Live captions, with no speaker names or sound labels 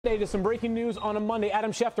Friday to some breaking news on a Monday.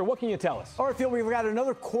 Adam Schefter, what can you tell us? All right, Phil, we've got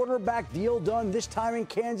another quarterback deal done, this time in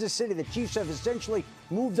Kansas City. The Chiefs have essentially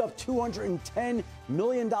moved up $210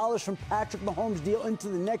 million from Patrick Mahomes' deal into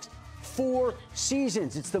the next 4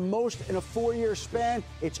 seasons. It's the most in a 4-year span.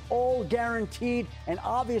 It's all guaranteed. And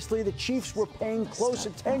obviously, the Chiefs were paying close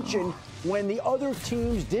attention when the other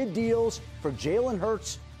teams did deals for Jalen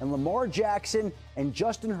Hurts and Lamar Jackson and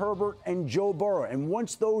Justin Herbert and Joe Burrow. And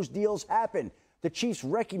once those deals happened, the Chiefs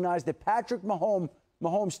recognized that Patrick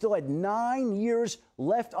Mahomes still had 9 years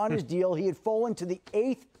left on his deal. He had fallen to the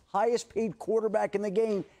 8th highest paid quarterback in the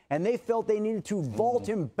game, and they felt they needed to vault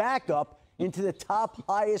him back up into the top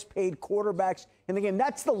highest paid quarterbacks in the game.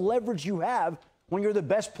 That's the leverage you have when you're the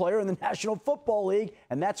best player in the National Football League,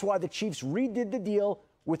 and that's why the Chiefs redid the deal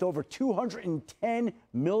with over $210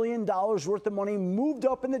 million worth of money moved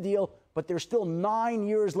up in the deal, but there's still 9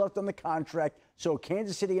 years left on the contract. So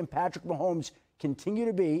Kansas City and Patrick Mahomes continue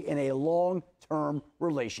to be in a long-term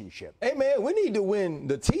relationship. Hey, man, we need to win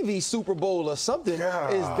the TV Super Bowl or something. Yeah.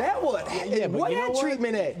 Is that what? Yeah, what that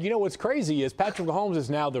treatment at? You know what's crazy is Patrick Mahomes is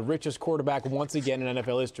now the richest quarterback once again in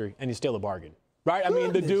NFL history, and he's still a bargain. Right? I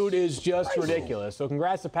mean, the dude is just ridiculous. So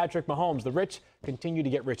congrats to Patrick Mahomes. The rich continue to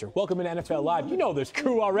get richer. Welcome to NFL Live. You know this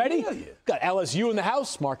crew already. Yeah. Got LSU in the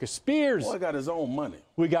house, Marcus Spears. Boy, got his own money.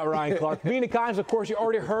 We got Ryan Clark. Mina Kimes, of course, you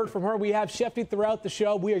already heard from her. We have Shefty throughout the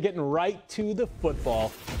show. We are getting right to the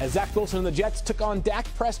football. As Zach Wilson and the Jets took on Dak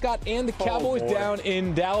Prescott and the Cowboys down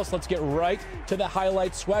in Dallas. Let's get right to the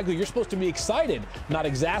highlights. Swagler, you're supposed to be excited, not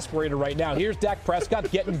exasperated right now. Here's Dak Prescott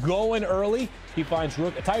getting going early. He finds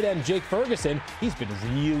tight end Jake Ferguson. He's been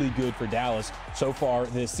really good for Dallas so far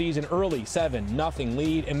this season. Early 7-0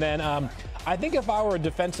 lead. And then I think if I were a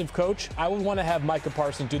defensive coach, I would want to have Micah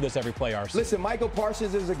Parsons do this every play, RC. Listen, Micah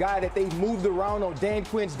Parsons is a guy that they've moved around on Dan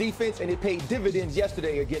Quinn's defense, and it paid dividends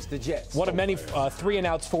yesterday against the Jets. One of many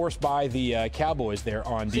 3-and-outs forced by the Cowboys there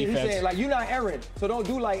on defense. He's saying, like, you're not Aaron, so don't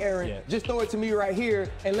do like Aaron. Yeah. Just throw it to me right here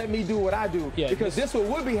and let me do what I do. Yeah, because this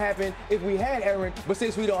would be happening if we had Aaron, but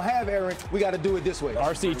since we don't have Aaron, we got to do it this way.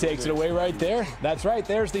 RC takes it away right there. That's right.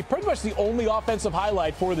 There's pretty much the only offensive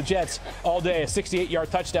highlight for the Jets all day. A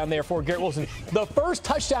 68-yard touchdown there for Garrett Wilson. The first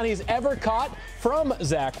touchdown he's ever caught from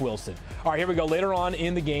Zach Wilson. All right, here we go. Later on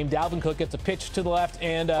in the game, Dalvin Cook gets a pitch to the left,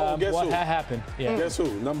 and what happened? Yeah. Guess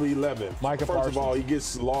who? Number 11. Micah First Parsons. of all, he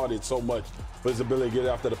gets lauded so much for his ability to get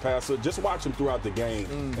after the passer. Just watch him throughout the game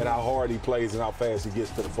and how hard he plays and how fast he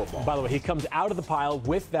gets to the football. By the way, he comes out of the pile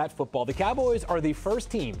with that football. The Cowboys are the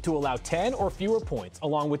first team to allow 10 or fewer points,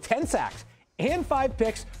 along with 10 sacks and 5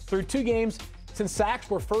 picks through 2 games since sacks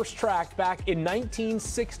were first tracked back in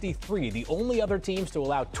 1963. The only other teams to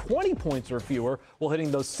allow 20 points or fewer while hitting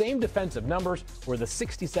those same defensive numbers were the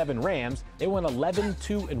 67 Rams. They went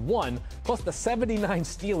 11-2-1, plus the 79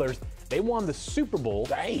 Steelers. They won the Super Bowl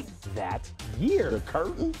that year. The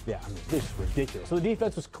curtain? Yeah, I mean, this is ridiculous. So the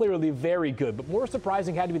defense was clearly very good, but more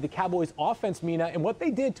surprising had to be the Cowboys' offense, Mina, and what they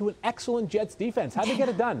did to an excellent Jets defense. How'd they get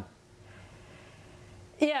it done?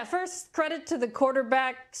 Yeah, first, credit to the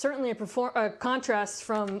quarterback. Certainly a contrast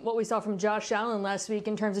from what we saw from Josh Allen last week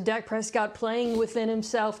in terms of Dak Prescott playing within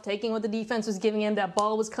himself, taking what the defense was giving him. That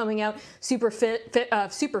ball was coming out super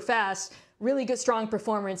fast. Really good, strong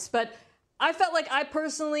performance. But I felt like I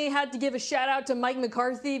personally had to give a shout out to Mike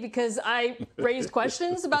McCarthy because I raised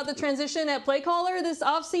questions about the transition at play caller this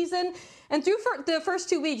offseason. And through the first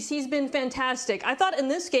 2 weeks, he's been fantastic. I thought in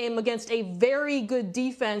this game against a very good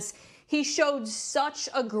defense, he showed such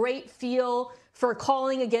a great feel for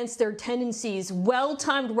calling against their tendencies.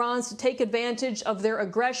 Well-timed runs to take advantage of their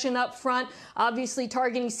aggression up front, obviously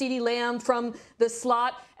targeting CeeDee Lamb from the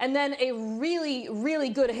slot, and then a really, really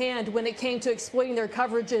good hand when it came to exploiting their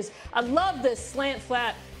coverages. I love this slant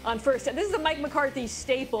flat on first down. This is a Mike McCarthy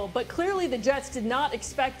staple, but clearly the Jets did not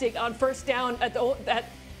expect it on first down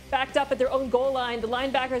backed up at their own goal line. The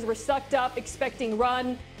linebackers were sucked up, expecting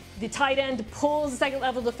run. The tight end pulls the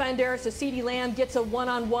second-level defender, so CeeDee Lamb gets a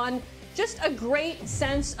one-on-one. Just a great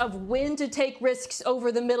sense of when to take risks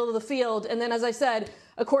over the middle of the field. And then, as I said,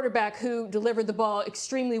 a quarterback who delivered the ball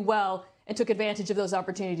extremely well and took advantage of those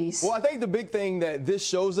opportunities. Well, I think the big thing that this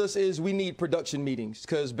shows us is we need production meetings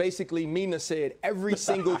because basically Mina said every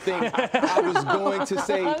single thing I was going to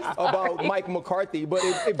say about Mike McCarthy. But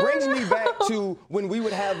it brings me back to when we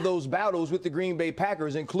would have those battles with the Green Bay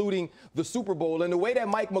Packers, including the Super Bowl, and the way that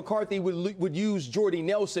Mike McCarthy would use Jordy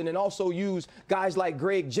Nelson and also use guys like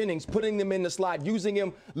Greg Jennings, putting them in the slot, using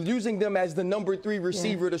them as the number 3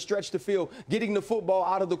 receiver to stretch the field, getting the football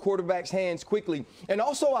out of the quarterback's hands quickly. And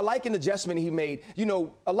also I like in the adjustment he made. You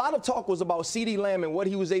know, a lot of talk was about CeeDee Lamb and what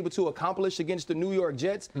he was able to accomplish against the New York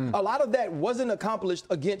Jets. A lot of that wasn't accomplished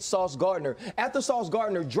against Sauce Gardner. After Sauce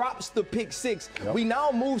Gardner drops the pick 6, we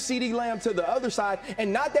now move CeeDee Lamb to the other side,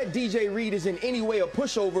 and not that DJ Reed is in any way a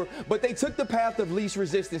pushover, but they took the path of least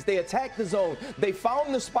resistance. They attacked the zone. They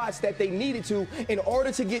found the spots that they needed to in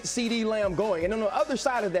order to get CeeDee Lamb going. And on the other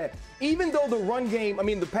side of that, even though the run game,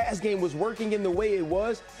 the pass game was working in the way it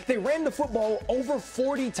was, they ran the football over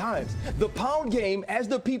 40 times. The pound game, as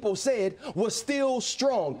the people said, was still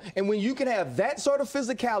strong. And when you can have that sort of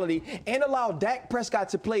physicality and allow Dak Prescott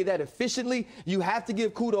to play that efficiently, you have to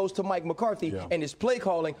give kudos to Mike McCarthy and his play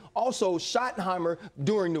calling. Also, Schottenheimer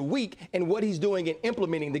during the week and what he's doing in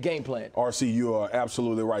implementing the game plan. RC, you are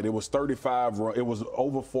absolutely right. It was 35 runs. It was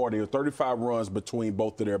over 40 or 35 runs between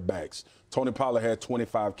both of their backs. Tony Pollard had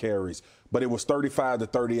 25 carries, but it was 35 to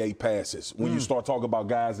 38 passes when you start talking about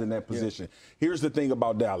guys in that position. Here's the thing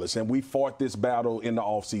about Dallas, and we fought this battle in the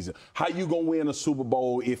offseason. How you going to win a Super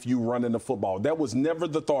Bowl if you running the football? That was never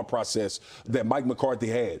the thought process that Mike McCarthy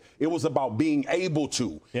had. It was about being able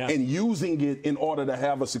to and using it in order to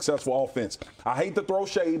have a successful offense. I hate to throw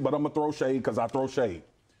shade, but I'm going to throw shade because I throw shade.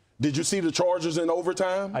 Did you see the Chargers in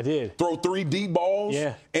overtime? I did. Throw 3 deep balls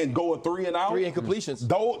and go a 3 and out? 3 incompletions.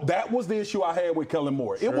 Though that was the issue I had with Kellen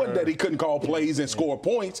Moore. It wasn't that he couldn't call plays and score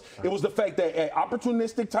points. It was the fact that at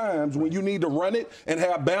opportunistic times when you need to run it and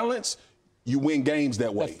have balance, you win games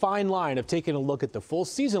that way. That fine line of taking a look at the full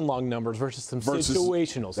season-long numbers versus some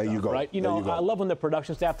situational stuff, you go. right? You know, I love when the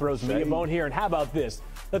production staff throws me a bone here. And how about this?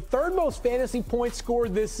 The 3rd most fantasy points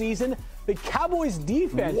scored this season, the Cowboys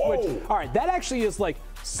defense. Which, all right, that actually is like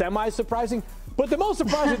semi-surprising. But the most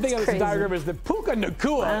surprising thing on this diagram is that Puka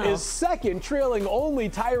Nacua is second, trailing only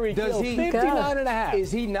Tyreek Hill, 59.5. Is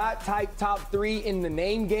he not top 3 in the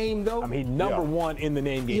name game, though? I mean, number 1 in the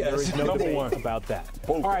name game. There is no debate about that.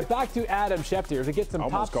 All right, back to Adam Schefter to get some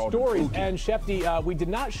top stories. And Schefty, we did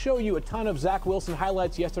not show you a ton of Zach Wilson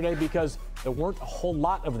highlights yesterday because there weren't a whole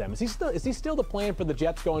lot of them. Is he still the plan for the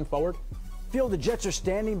Jets going forward? Feel the Jets are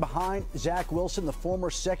standing behind Zach Wilson, the former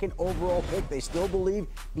 2nd overall pick. They still believe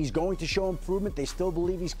he's going to show improvement. They still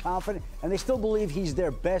believe he's confident, and they still believe he's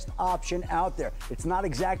their best option out there. It's not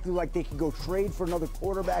exactly like they can go trade for another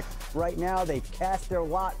quarterback right now. They've cast their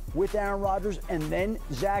lot with Aaron Rodgers and then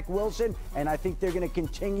Zach Wilson, and I think they're going to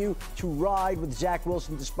continue to ride with Zach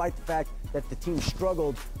Wilson despite the fact that the team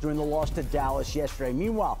struggled during the loss to Dallas yesterday.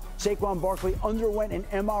 Meanwhile, Saquon Barkley underwent an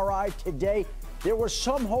MRI today. There was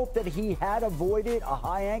some hope that he had avoided a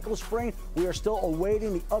high ankle sprain. We are still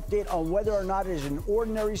awaiting the update on whether or not it is an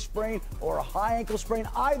ordinary sprain or a high ankle sprain.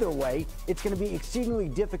 Either way, it's going to be exceedingly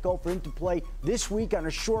difficult for him to play this week on a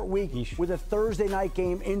short week with a Thursday night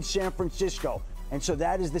game in San Francisco. And so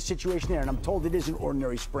that is the situation there. And I'm told it is an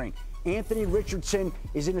ordinary sprain. Anthony Richardson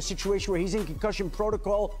is in a situation where he's in concussion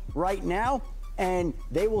protocol right now, and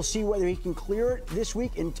they will see whether he can clear it this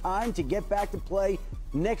week in time to get back to play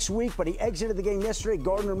next week. But he exited the game yesterday.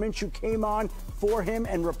 Gardner Minshew came on for him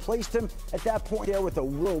and replaced him at that point there with a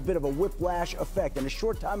little bit of a whiplash effect. And a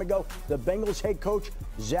short time ago, the Bengals head coach,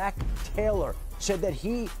 Zach Taylor, said that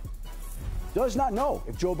he does not know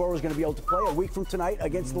if Joe Burrow is going to be able to play a week from tonight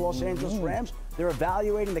against the Los Angeles Rams. They're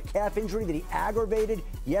evaluating the calf injury that he aggravated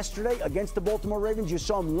yesterday against the Baltimore Ravens. You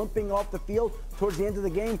saw him limping off the field towards the end of the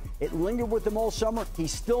game. It lingered with him all summer.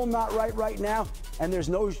 He's still not right now, and there's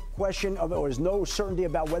no question of it, or there's no certainty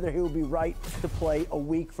about whether he will be right to play a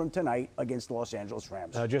week from tonight against the Los Angeles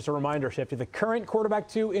Rams. Just a reminder, Shifty, the current quarterback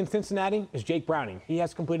 2 in Cincinnati is Jake Browning. He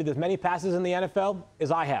has completed as many passes in the NFL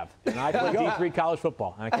as I have, and I play D3 college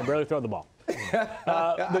football, and I can barely throw the ball.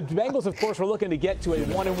 The Bengals, of course, were looking to get to a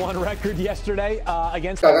 1-1 record yesterday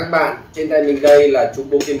against. Chào các bạn, trên tay mình đây là chú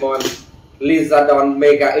Pokemon Lizardon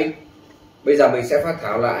Mega X. Bây giờ mình sẽ phát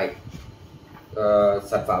thảo lại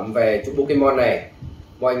sản phẩm về chú Pokemon này.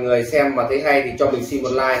 Mọi người xem mà thấy hay thì cho mình xin một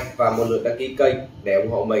like và một lượt đăng ký kênh để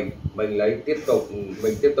ủng hộ mình. Mình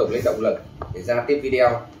tiếp tục lấy động lực để ra tiếp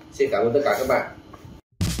video. Xin cảm ơn tất cả các bạn.